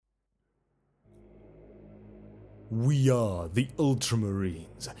We are the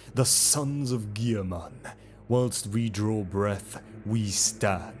Ultramarines, the sons of Guilliman. Whilst we draw breath, we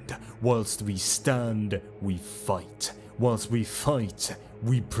stand. Whilst we stand, we fight. Whilst we fight,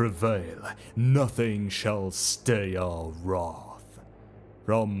 we prevail. Nothing shall stay our wrath.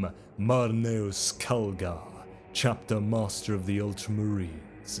 From Marneus Kalgar, Chapter Master of the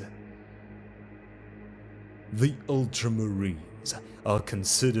Ultramarines. The Ultramarines are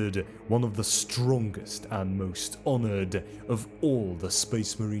considered one of the strongest and most honored of all the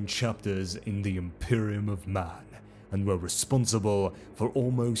Space Marine chapters in the Imperium of Man, and were responsible for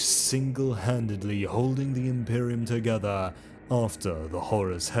almost single-handedly holding the Imperium together after the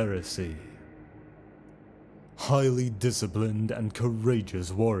Horus Heresy. Highly disciplined and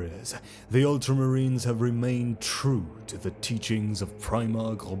courageous warriors, the Ultramarines have remained true to the teachings of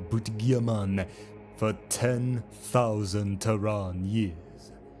Primarch Guilliman for 10,000 Terran years.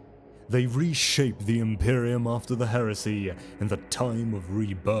 They reshaped the Imperium after the heresy in the time of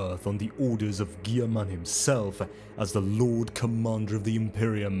rebirth on the orders of Guilliman himself as the Lord Commander of the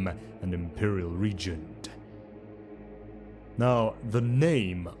Imperium and Imperial Regent. Now, the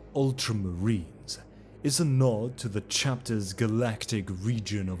name Ultramarines is a nod to the chapter's galactic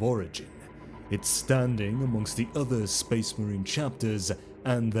region of origin, its standing amongst the other Space Marine chapters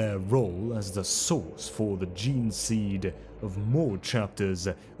and their role as the source for the gene seed of more chapters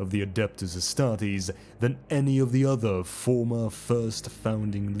of the Adeptus Astartes than any of the other former First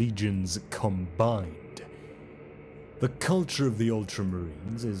Founding Legions combined. The culture of the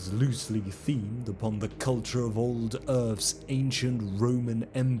Ultramarines is loosely themed upon the culture of old Earth's ancient Roman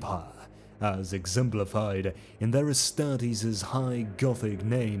Empire, as exemplified in their Astartes' high Gothic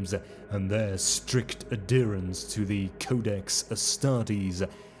names and their strict adherence to the Codex Astartes,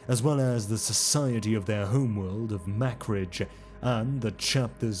 as well as the society of their homeworld of Makridge and the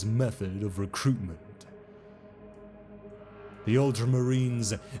chapter's method of recruitment. The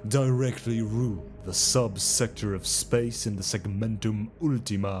Ultramarines directly rule the sub-sector of space in the Segmentum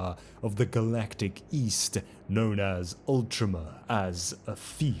Ultima of the Galactic East, known as Ultramar, as a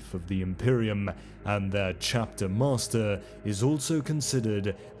fief of the Imperium, and their chapter master is also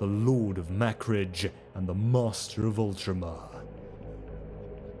considered the Lord of Makridge and the Master of Ultramar.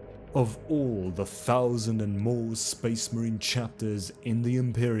 Of all the 1,000 and more Space Marine chapters in the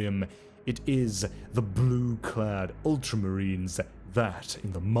Imperium, it is the blue-clad Ultramarines that,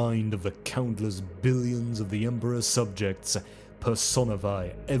 in the mind of the countless billions of the Emperor's subjects, personify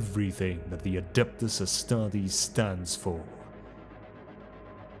everything that the Adeptus Astartes stands for.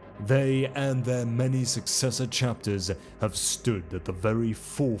 They and their many successor chapters have stood at the very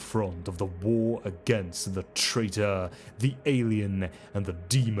forefront of the war against the traitor, the alien, and the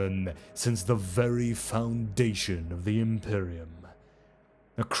demon since the very foundation of the Imperium.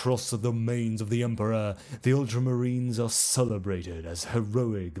 Across the domains of the Emperor, the Ultramarines are celebrated as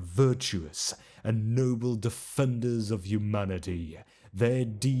heroic, virtuous, and noble defenders of humanity, their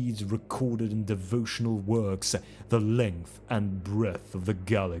deeds recorded in devotional works the length and breadth of the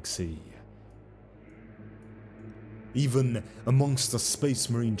galaxy. Even amongst the Space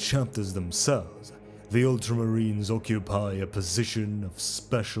Marine chapters themselves, the Ultramarines occupy a position of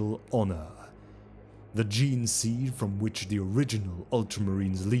special honor. The gene seed from which the original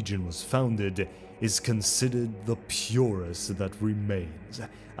Ultramarines Legion was founded is considered the purest that remains,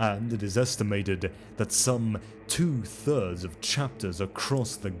 and it is estimated that some 2/3 of chapters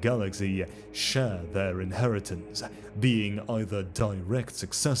across the galaxy share their inheritance, being either direct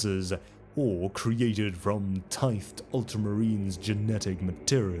successors or created from tithed Ultramarines' genetic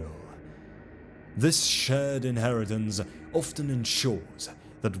material. This shared inheritance often ensures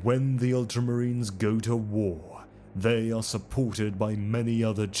that when the Ultramarines go to war, they are supported by many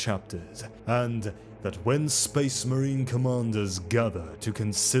other chapters, and that when Space Marine commanders gather to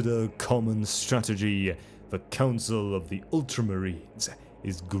consider common strategy, the Council of the Ultramarines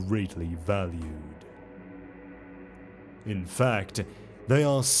is greatly valued. In fact, they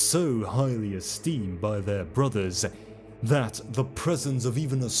are so highly esteemed by their brothers that the presence of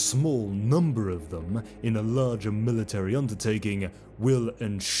even a small number of them in a larger military undertaking will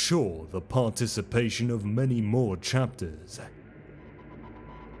ensure the participation of many more chapters.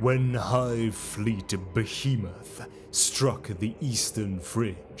 When Hive Fleet Behemoth struck the Eastern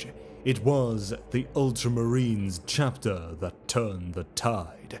Fringe, it was the Ultramarines chapter that turned the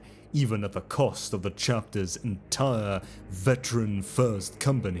tide, even at the cost of the chapter's entire veteran First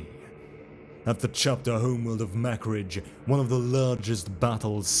Company. At the chapter homeworld of Makridge, one of the largest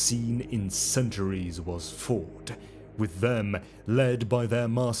battles seen in centuries was fought, with them led by their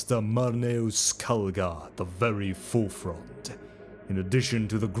master Marneus Kalgar at the very forefront. In addition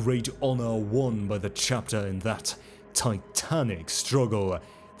to the great honor won by the chapter in that titanic struggle,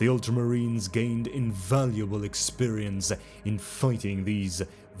 the Ultramarines gained invaluable experience in fighting these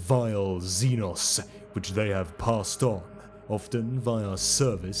vile Xenos, which they have passed on, often via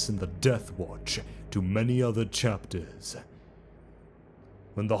service in the Death Watch, to many other chapters.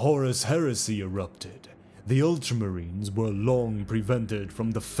 When the Horus Heresy erupted, the Ultramarines were long prevented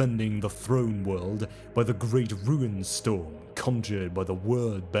from defending the throne world by the great ruin storm conjured by the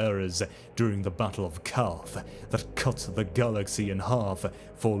word bearers during the Battle of Kalth that cut the galaxy in half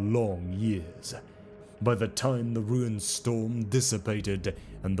for long years. By the time the ruin storm dissipated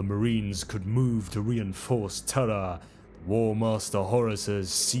and the Marines could move to reinforce Terra, War Master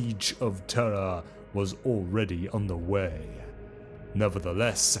Horus's Siege of Terra was already underway.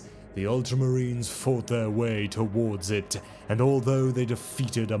 Nevertheless, the Ultramarines fought their way towards it, and although they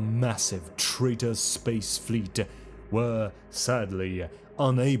defeated a massive traitor space fleet, were, sadly,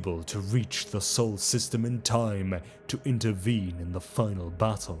 unable to reach the Sol system in time to intervene in the final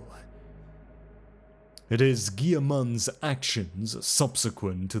battle. It is Guilliman's actions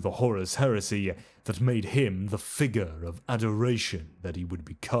subsequent to the Horus Heresy that made him the figure of adoration that he would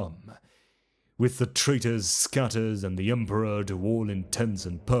become. With the traitors scattered and the Emperor, to all intents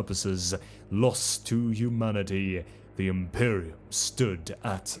and purposes, lost to humanity, the Imperium stood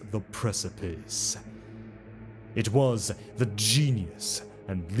at the precipice. It was the genius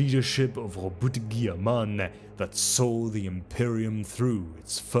and leadership of Robert Guilliman that saw the Imperium through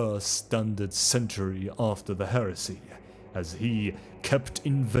its first standard century after the heresy, as he kept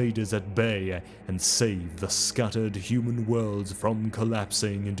invaders at bay and saved the scattered human worlds from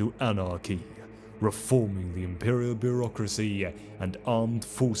collapsing into anarchy, reforming the imperial bureaucracy and armed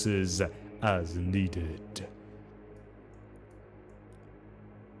forces as needed.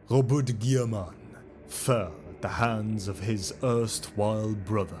 Robert Guilliman fell at the hands of his erstwhile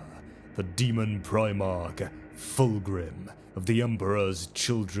brother, the demon Primarch Fulgrim of the Emperor's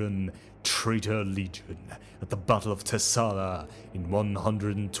Children Traitor Legion at the Battle of Thessala in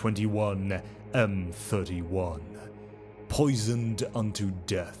 121 M31. Poisoned unto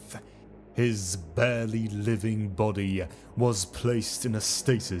death, his barely living body was placed in a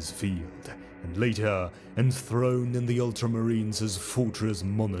stasis field, and later enthroned in the Ultramarines' fortress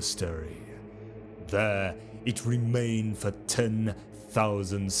monastery. There it remained for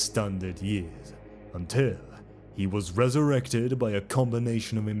 10,000 standard years, until he was resurrected by a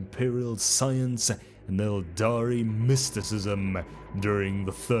combination of Imperial science and Eldari mysticism during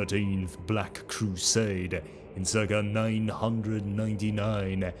the 13th Black Crusade in circa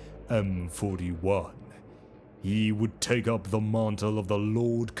 999 M41. He would take up the mantle of the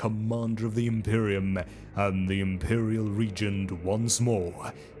Lord Commander of the Imperium and the Imperial Regent once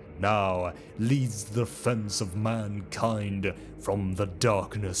more, now leads the defense of mankind from the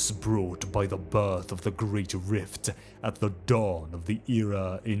darkness brought by the birth of the Great Rift at the dawn of the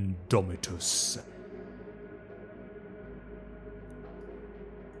Era Indomitus.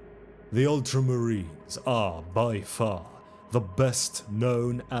 The Ultramarines are by far the best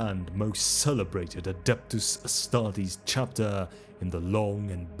known and most celebrated Adeptus Astartes chapter in the long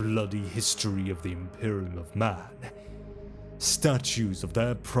and bloody history of the Imperium of Man. Statues of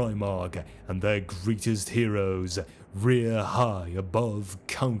their Primarch and their greatest heroes rear high above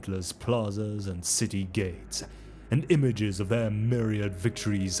countless plazas and city gates, and images of their myriad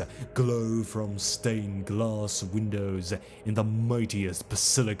victories glow from stained glass windows in the mightiest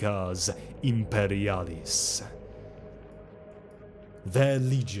basilicas imperialis. Their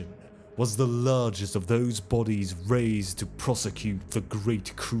legion was the largest of those bodies raised to prosecute the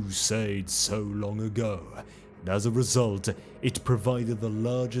Great Crusade so long ago, and as a result, it provided the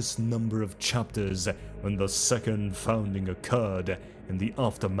largest number of chapters when the second founding occurred in the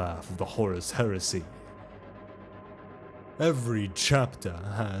aftermath of the Horus Heresy. Every chapter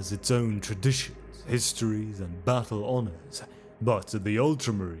has its own traditions, histories, and battle honors, but the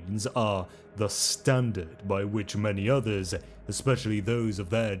Ultramarines are the standard by which many others, especially those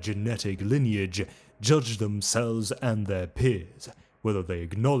of their genetic lineage, judge themselves and their peers, whether they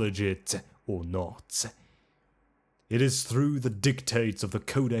acknowledge it or not. It is through the dictates of the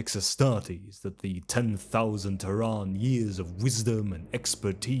Codex Astartes that the 10,000 Terran years of wisdom and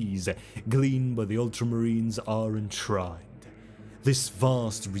expertise gleaned by the Ultramarines are enshrined. This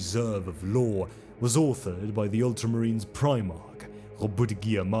vast reserve of lore was authored by the Ultramarines Primarch, Robert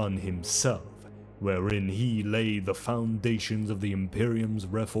Guilliman himself, wherein he laid the foundations of the Imperium's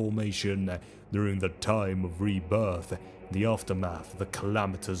reformation during the time of rebirth, in the aftermath of the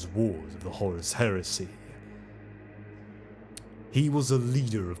calamitous wars of the Horus Heresy. He was a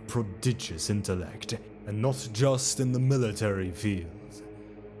leader of prodigious intellect, and not just in the military fields.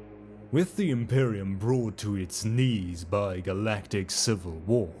 With the Imperium brought to its knees by galactic civil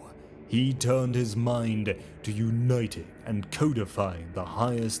war, he turned his mind to uniting and codifying the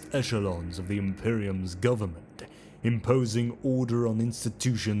highest echelons of the Imperium's government, imposing order on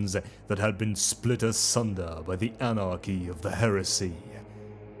institutions that had been split asunder by the anarchy of the heresy.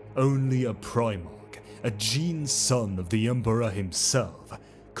 Only a Primarch, a gene son of the Emperor himself,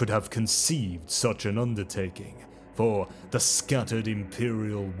 could have conceived such an undertaking, for the scattered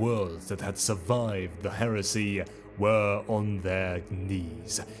Imperial worlds that had survived the heresy were on their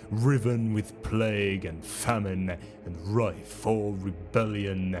knees, riven with plague and famine, and rife for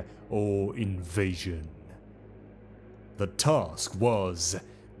rebellion or invasion. The task was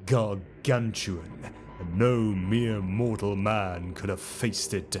gargantuan, and no mere mortal man could have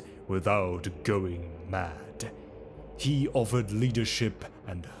faced it without going mad. He offered leadership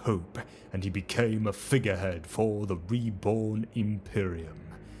and hope, and he became a figurehead for the reborn Imperium.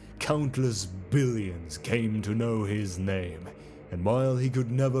 Countless billions came to know his name, and while he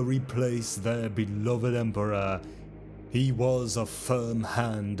could never replace their beloved Emperor, he was a firm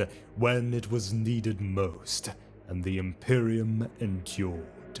hand when it was needed most, and the Imperium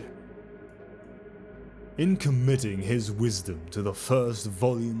endured. In committing his wisdom to the first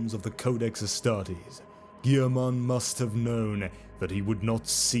volumes of the Codex Astartes, Guillermin must have known that he would not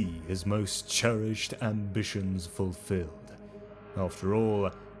see his most cherished ambitions fulfilled. After all,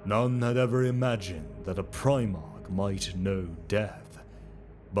 none had ever imagined that a Primarch might know death.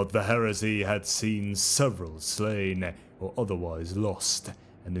 But the heresy had seen several slain or otherwise lost,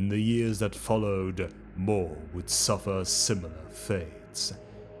 and in the years that followed, more would suffer similar fates.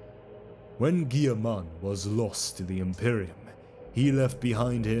 When Guillermin was lost to the Imperium, he left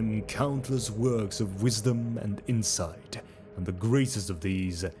behind him countless works of wisdom and insight, and the greatest of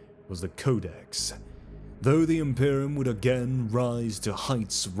these was the Codex. Though the Imperium would again rise to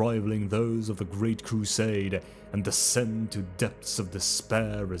heights rivaling those of the Great Crusade and descend to depths of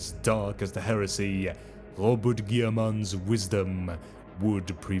despair as dark as the heresy, Robert Guillermin's wisdom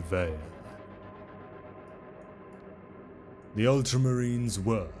would prevail. The Ultramarines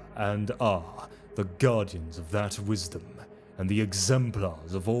were, and are, the guardians of that wisdom, and the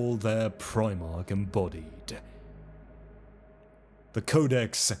exemplars of all their Primarch embodied. The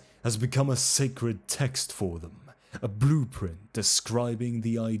Codex has become a sacred text for them, a blueprint describing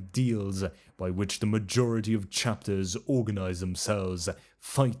the ideals by which the majority of chapters organize themselves,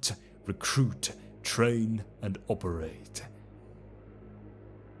 fight, recruit, train, and operate.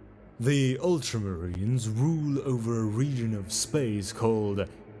 The Ultramarines rule over a region of space called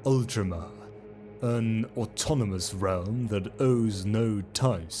Ultramar, an autonomous realm that owes no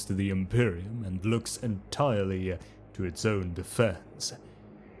ties to the Imperium and looks entirely to its own defense.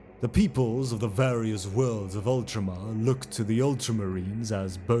 The peoples of the various worlds of Ultramar look to the Ultramarines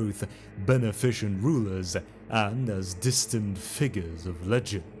as both beneficent rulers and as distant figures of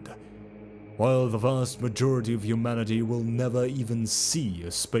legend. While the vast majority of humanity will never even see a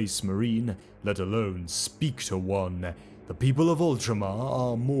Space Marine, let alone speak to one, the people of Ultramar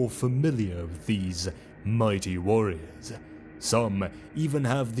are more familiar with these mighty warriors. Some even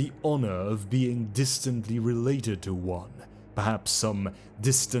have the honor of being distantly related to one, perhaps some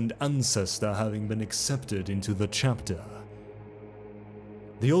distant ancestor having been accepted into the chapter.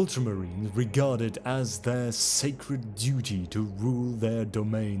 The Ultramarines regard it as their sacred duty to rule their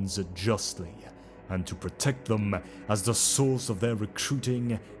domains justly, and to protect them as the source of their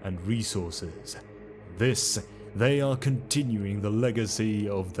recruiting and resources. This, they are continuing the legacy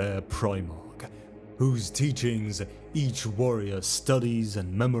of their Primarch, whose teachings each warrior studies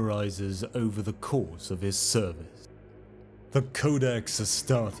and memorizes over the course of his service. The Codex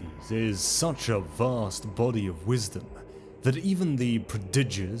Astartes is such a vast body of wisdom that even the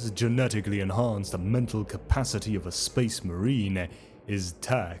prodigious, genetically enhanced mental capacity of a Space Marine is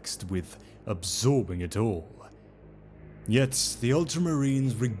taxed with absorbing it all. Yet the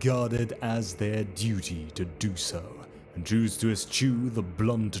Ultramarines regard it as their duty to do so, and choose to eschew the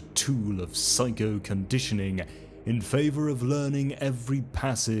blunt tool of psycho-conditioning in favor of learning every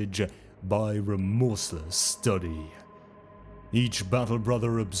passage by remorseless study. Each battle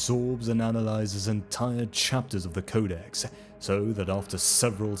brother absorbs and analyzes entire chapters of the Codex, so that after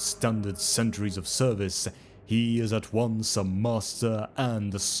several standard centuries of service, he is at once a master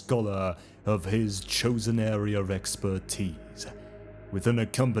and a scholar of his chosen area of expertise. Within a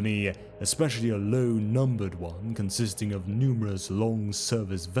company, especially a low-numbered one consisting of numerous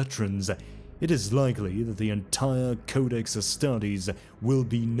long-service veterans, it is likely that the entire Codex Astartes will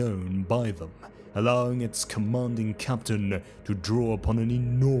be known by them, allowing its commanding captain to draw upon an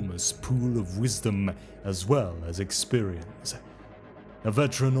enormous pool of wisdom as well as experience. A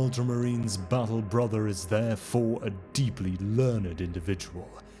veteran Ultramarines battle brother is therefore a deeply learned individual,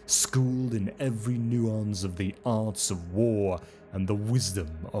 schooled in every nuance of the arts of war and the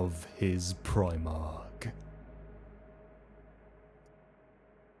wisdom of his Primarch.